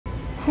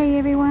Hey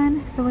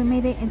everyone, so we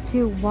made it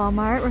into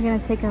Walmart. We're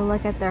going to take a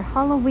look at their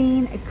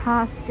Halloween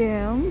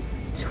costumes.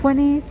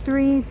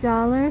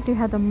 $23. You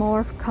have the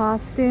morph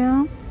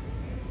costume.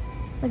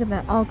 Look at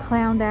that, all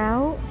clowned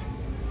out.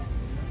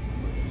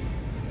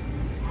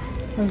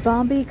 A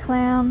zombie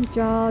clown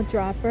jaw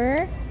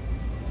dropper.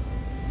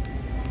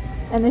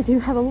 And they do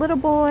have a little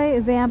boy,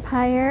 a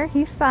vampire.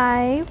 He's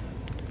 $5.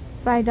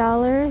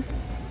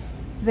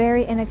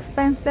 Very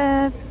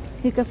inexpensive.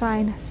 You can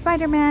find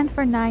Spiderman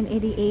for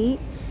 $9.88.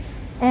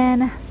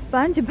 And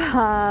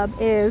SpongeBob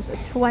is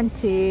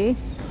 $20.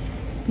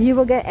 You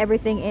will get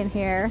everything in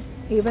here,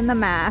 even the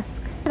mask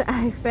that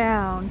I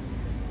found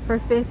for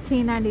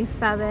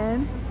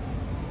 $15.97.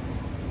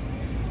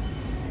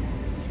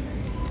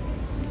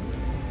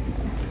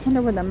 I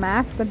wonder where the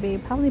mask would be.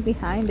 Probably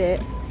behind it.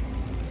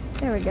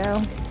 There we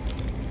go.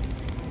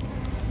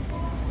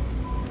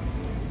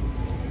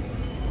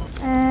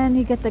 And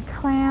you get the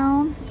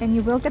clown, and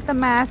you will get the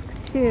mask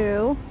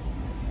too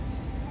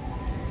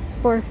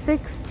for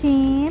 $16.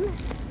 Do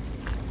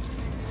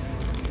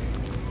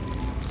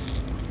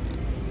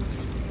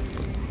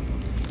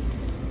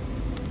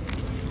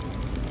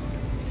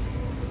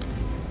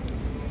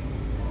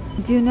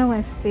you know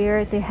in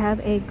Spirit they have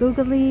a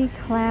googly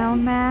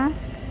clown mask,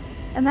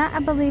 and that I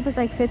believe is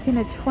like $15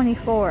 to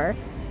 $24.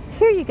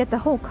 Here you get the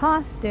whole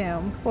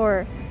costume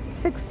for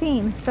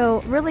 $16,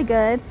 so really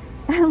good.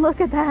 And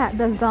look at that,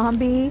 the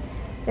zombie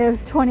is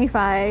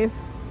 $25.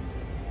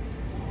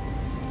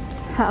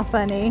 How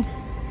funny.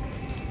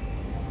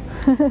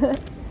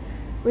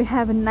 We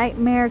have a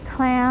nightmare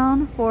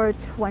clown for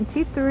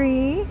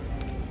 $23.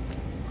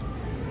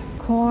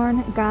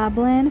 Corn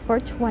goblin for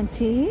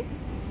 $20.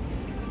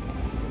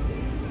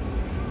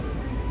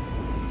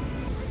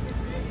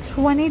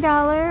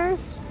 $20.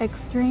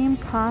 Extreme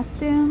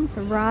costumes,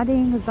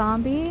 rotting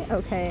zombie.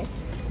 Okay,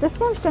 this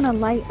one's gonna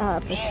light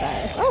up, it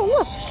says. Oh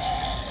look.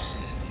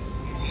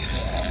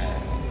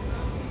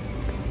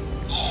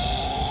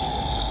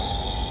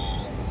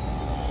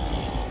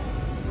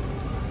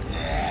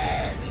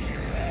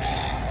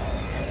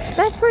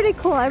 That's pretty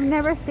cool. I've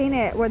never seen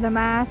it where the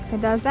mask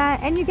does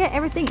that, and you get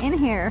everything in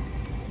here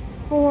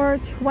for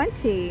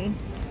 $20.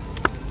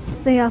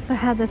 They also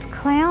have this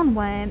clown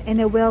one,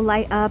 and it will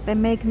light up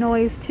and make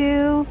noise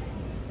too,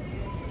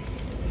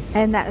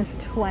 and that is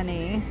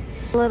 $20.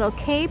 Little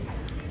cape,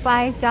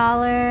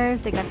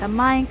 $5. They got the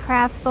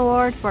Minecraft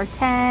sword for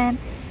 $10.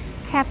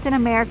 Captain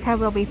America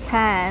will be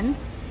 $10.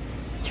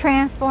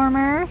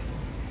 Transformers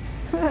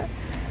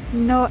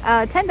no,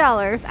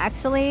 $10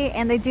 actually,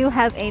 and they do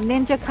have a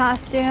ninja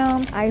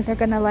costume. Eyes are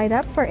gonna light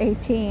up for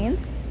 $18.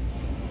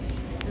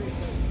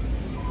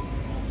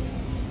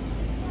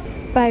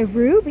 By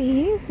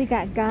Rubies, you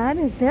got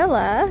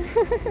Godzilla,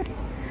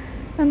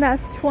 and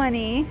that's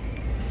 $20.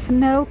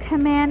 Snow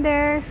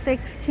Commander,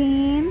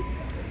 $16.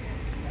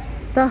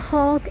 The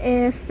Hulk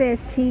is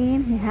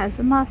 $15. He has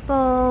the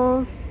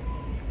muscles.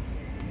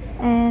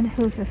 And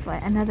who's this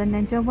one? Another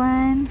ninja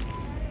one.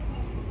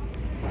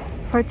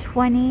 For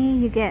 $20,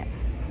 you get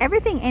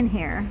everything in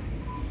here.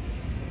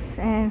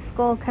 And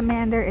Skull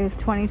Commander is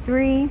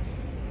 $23.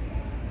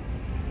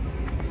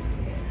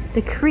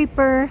 The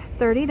Creeper,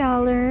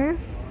 $30.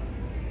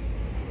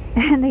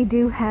 And they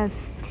do have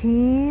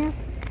Steve.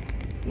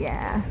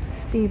 Yeah,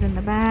 Steve in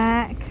the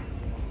back.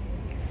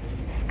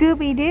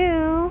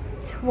 Scooby-Doo,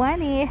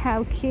 $20.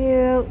 How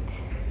cute.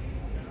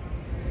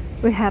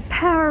 We have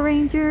Power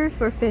Rangers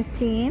for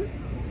 $15.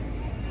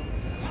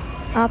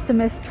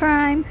 Optimus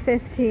Prime,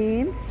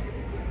 $15.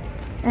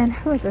 And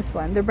who is this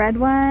one? The red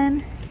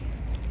one.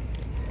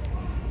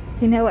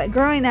 You know what?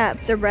 Growing up,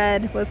 the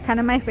red was kind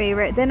of my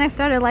favorite. Then I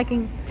started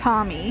liking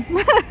Tommy.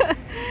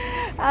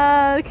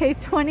 Okay,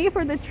 $20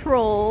 for the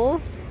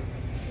Trolls.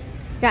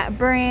 Got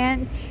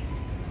Branch.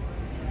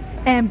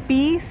 And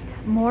Beast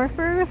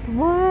Morphers.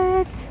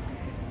 What?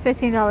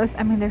 $15.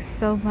 I mean, there's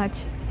so much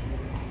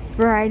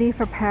variety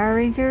for Power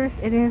Rangers.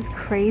 It is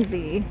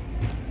crazy.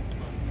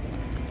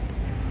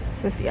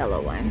 This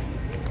yellow one.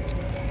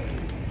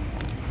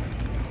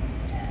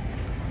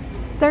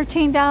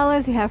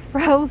 $13. You have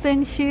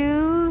Frozen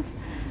shoes.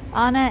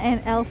 Anna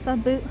and Elsa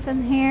boots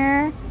in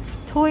here.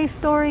 Toy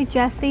Story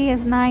Jessie is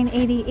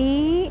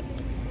 $9.88.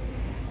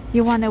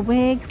 You want a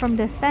wig from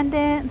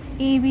Descendants.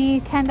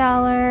 Evie,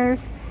 $10.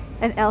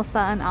 And Elsa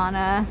and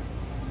Anna,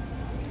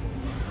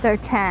 they're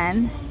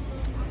 $10.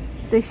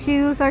 The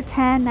shoes are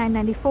 $10,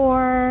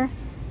 $9.94.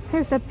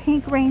 Here's the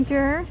Pink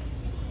Ranger.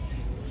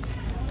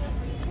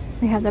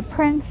 We have the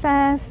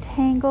Princess,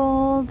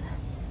 Tangled.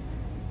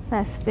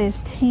 That's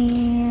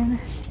 $15.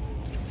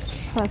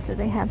 Plus, do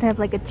they have? They have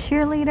like a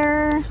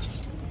cheerleader.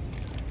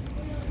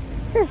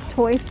 Here's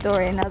Toy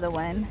Story, another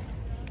one.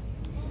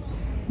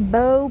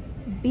 Bo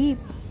Beep.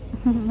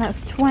 That's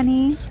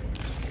 $20.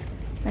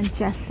 And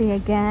Jessie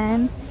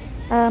again.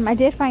 I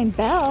did find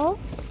Belle.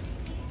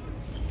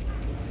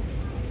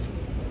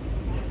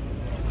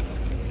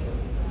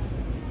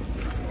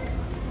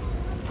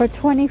 For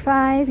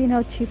 $25, you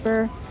know,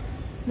 cheaper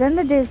than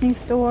the Disney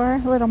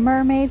store. Little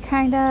Mermaid,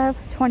 kind of.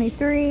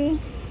 $23.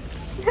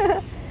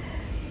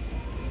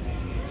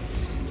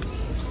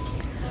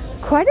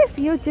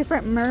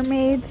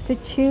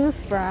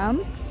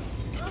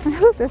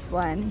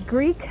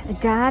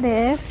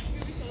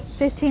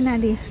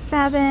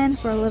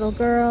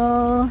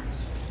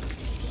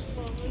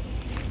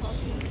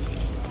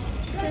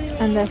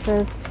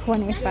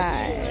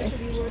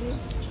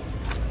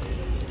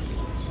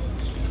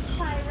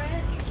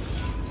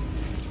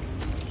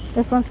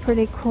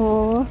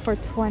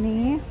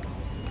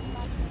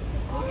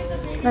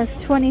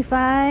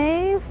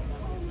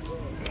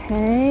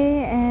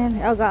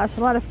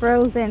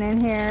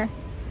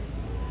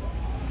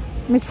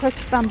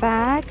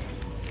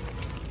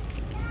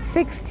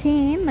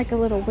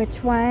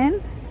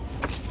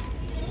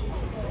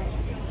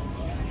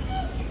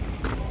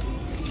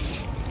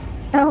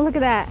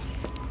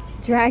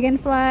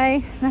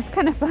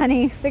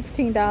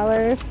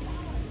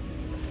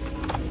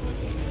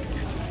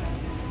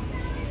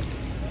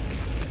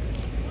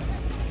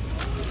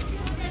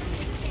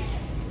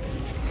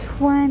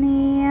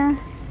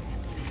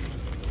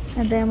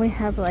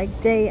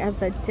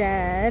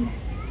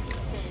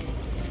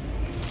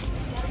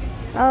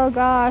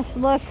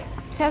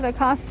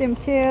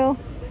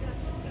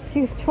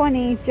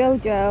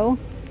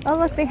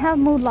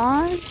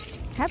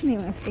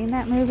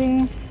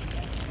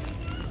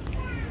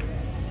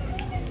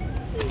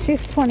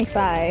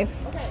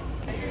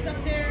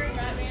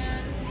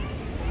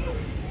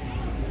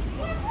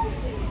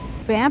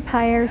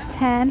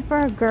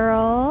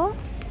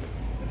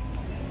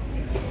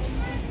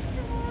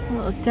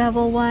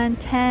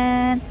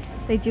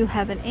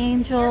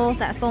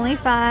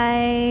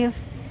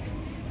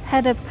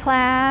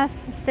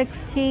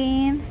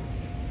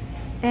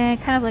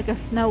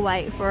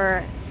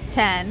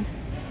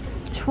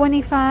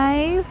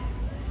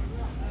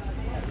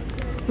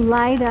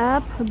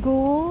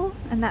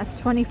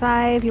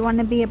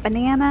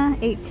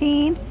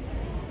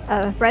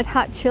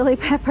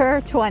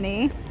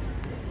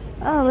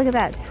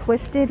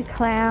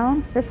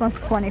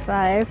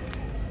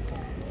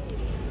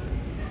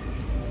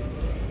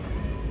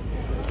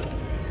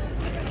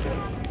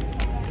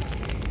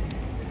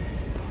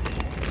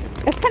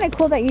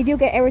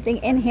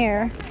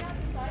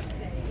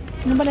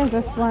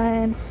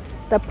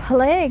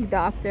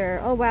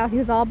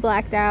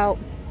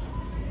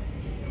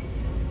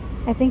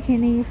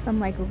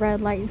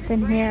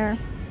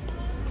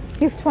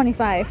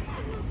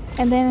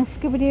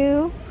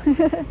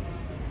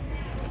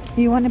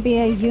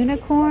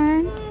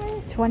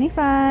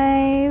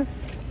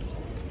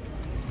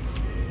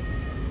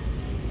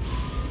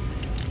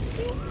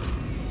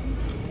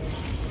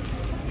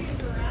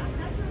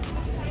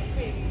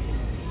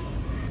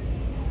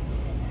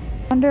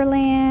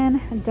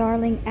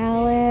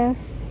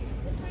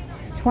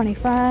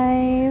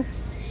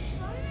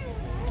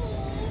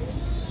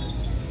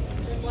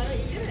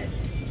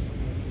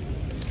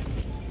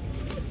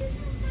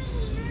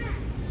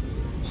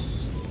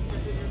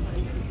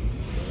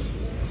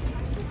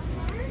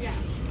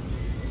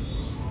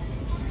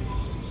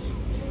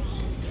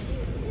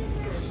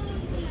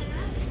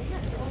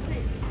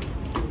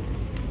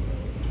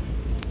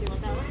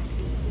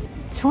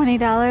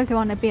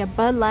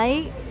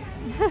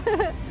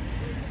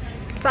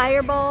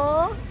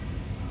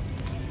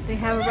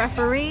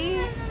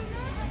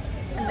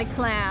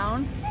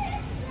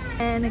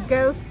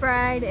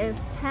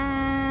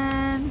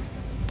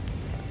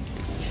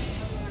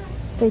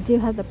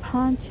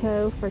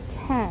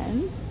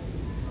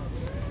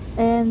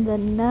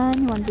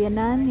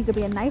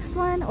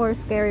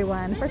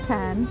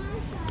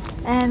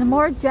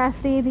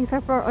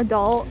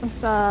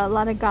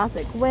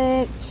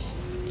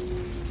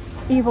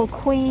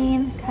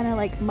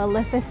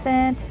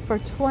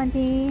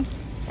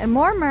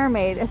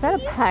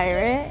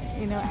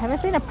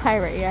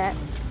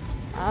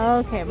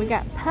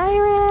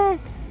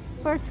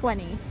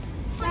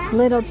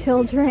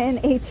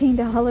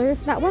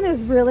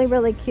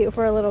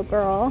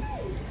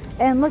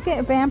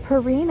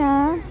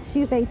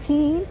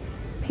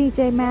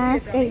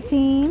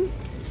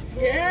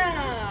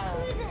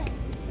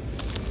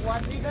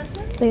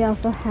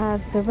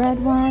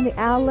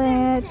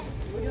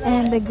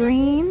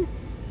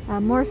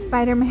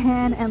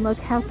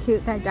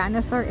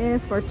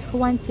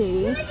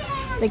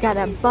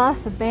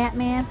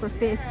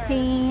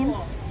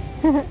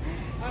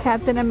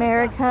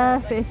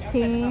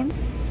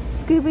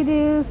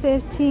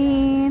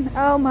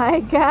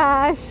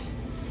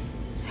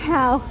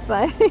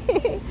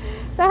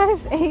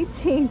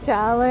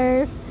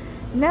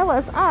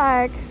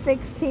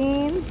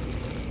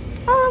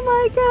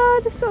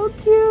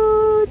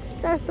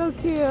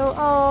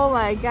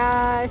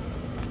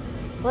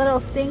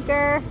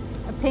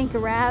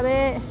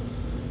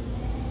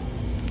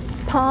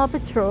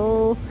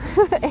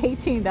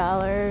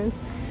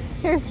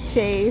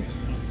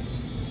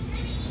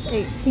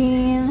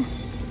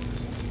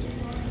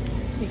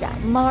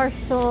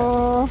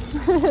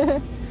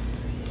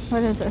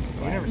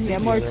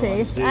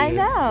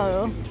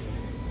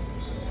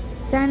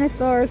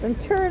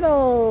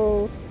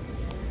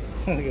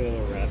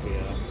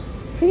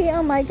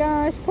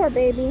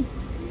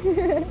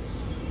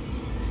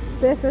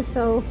 This is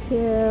so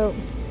cute.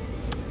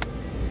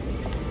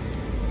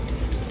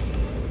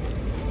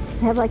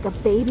 They have like a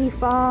baby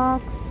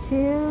fox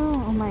too.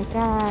 Oh my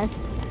gosh.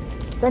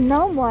 The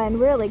gnome one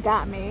really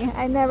got me.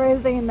 I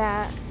never seen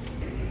that.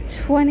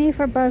 20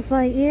 for Buzz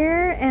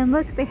Lightyear. And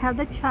look, they have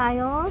the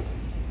child.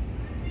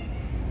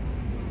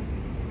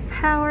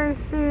 Power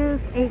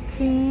suits,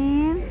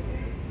 18.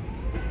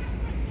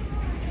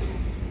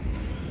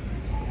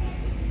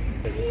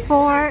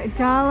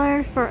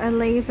 $4 for a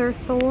laser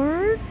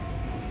sword.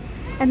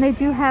 And they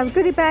do have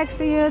goodie bags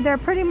for you. They're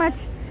pretty much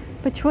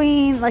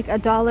between like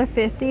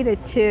 $1.50 to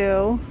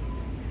 $2.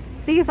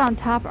 These on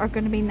top are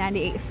going to be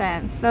 98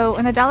 cents. So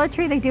in the Dollar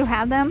Tree they do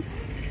have them,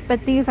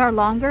 but these are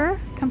longer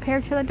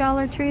compared to the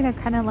Dollar Tree. They're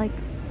kind of like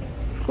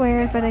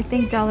squares, but I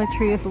think Dollar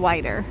Tree is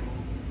wider.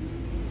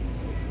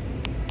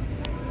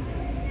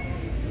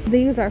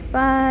 These are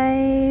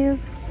 $5.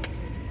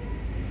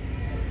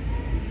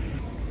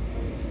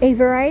 A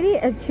variety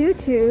of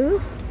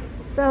tutus.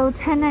 So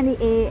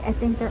 $10.98. I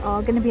think they're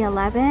all going to be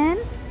 $11.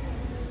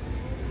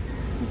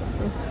 We got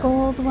this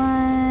gold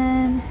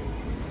one.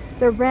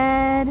 The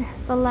red is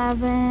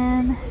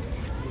 $11.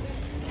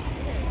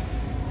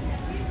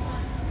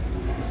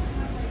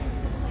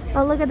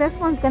 Oh, look at this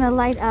one's going to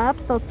light up.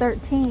 So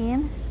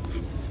 $13.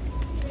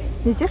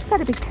 You just got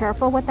to be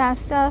careful with that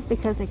stuff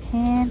because it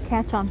can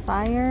catch on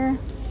fire.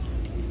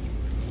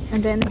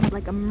 And then they have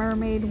like a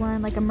mermaid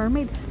one, like a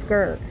mermaid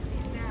skirt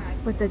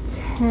with a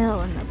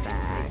tail in the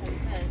back.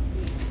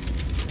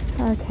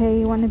 Okay,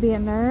 you want to be a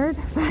nerd?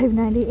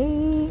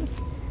 $5.98.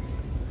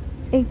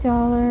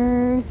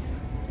 $8.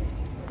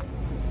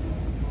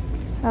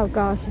 Oh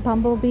gosh,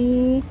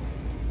 bumblebee.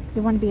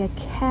 You want to be a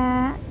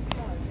cat?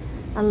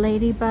 A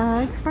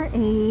ladybug for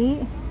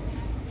 $8.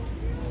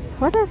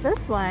 What is this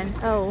one?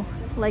 Oh,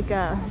 like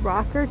a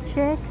rocker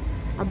chick,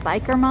 a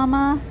biker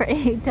mama for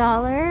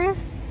 $8.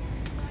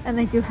 And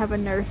they do have a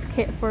nurse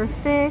kit for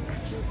 $6.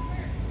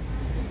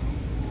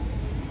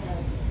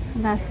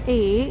 And that's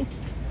 $8.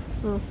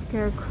 Little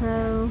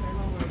scarecrow.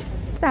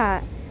 What's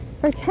that?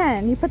 For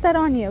 $10. You put that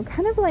on you.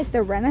 Kind of like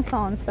the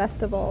Renaissance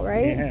Festival,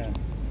 right? Yeah.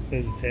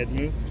 Does its head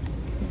move?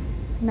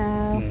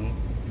 No. No.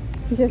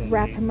 You just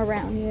wrap him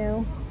around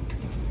you.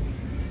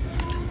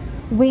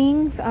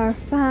 Wings are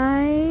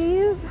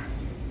 $5.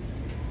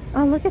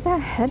 Oh, look at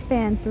that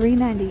headband.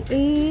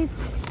 $3.98.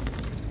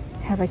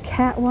 Have a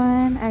cat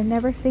one. I've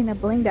never seen a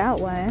blinged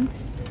out one.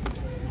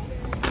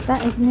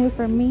 That is new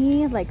for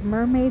me. Like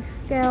mermaid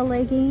scale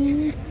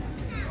leggings.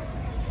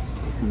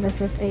 And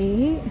this is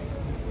 $8.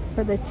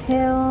 For the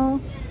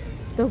tail,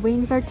 the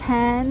wings are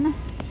 $10.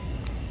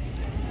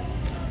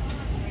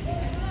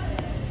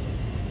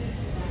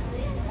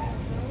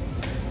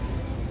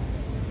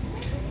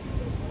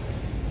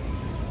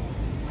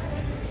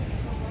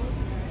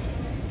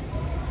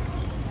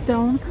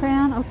 Stone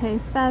crown, okay,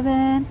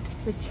 $7.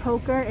 The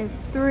choker is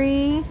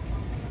 $3.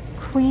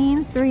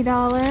 Queen,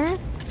 $3.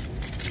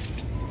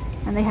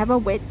 And they have a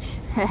witch.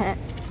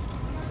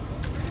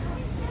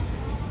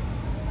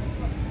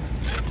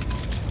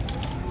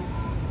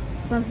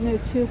 This one's new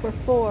too for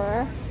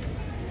 $4.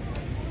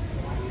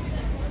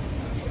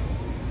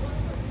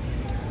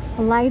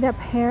 A light up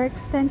hair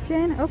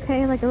extension.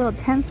 Okay, like a little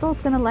tinsel is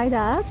gonna light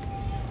up.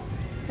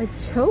 A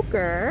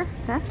choker,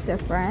 that's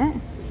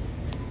different.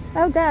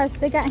 Oh gosh,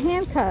 they got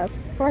handcuffs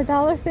for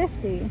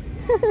 $1.50.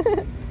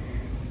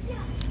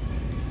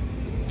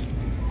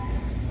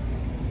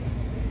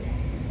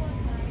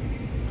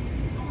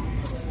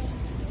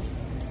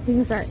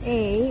 These are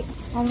 $8.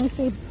 Only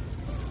see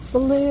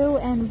blue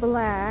and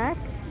black.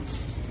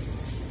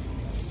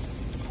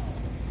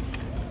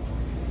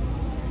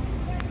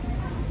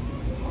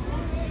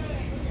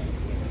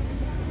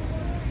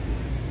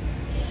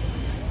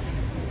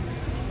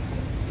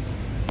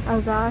 Oh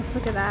gosh,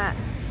 look at that.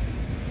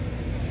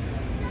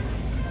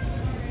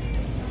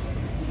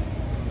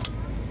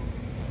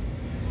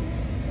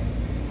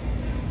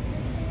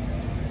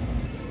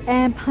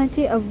 And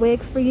plenty of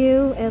wigs for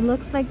you. It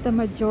looks like the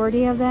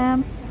majority of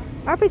them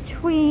are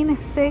between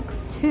 6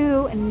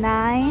 to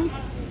 9.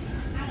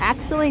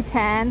 Actually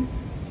 10.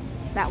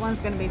 That one's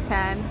gonna be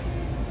 10.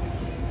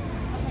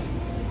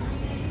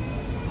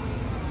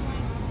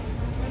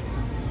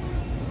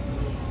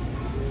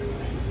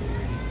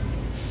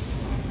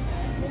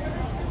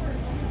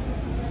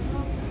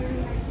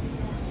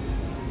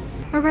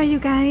 Alright you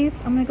guys,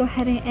 I'm gonna go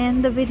ahead and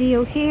end the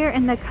video here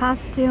in the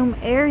costume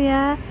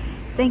area.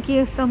 Thank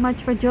you so much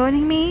for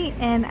joining me,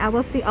 and I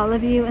will see all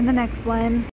of you in the next one.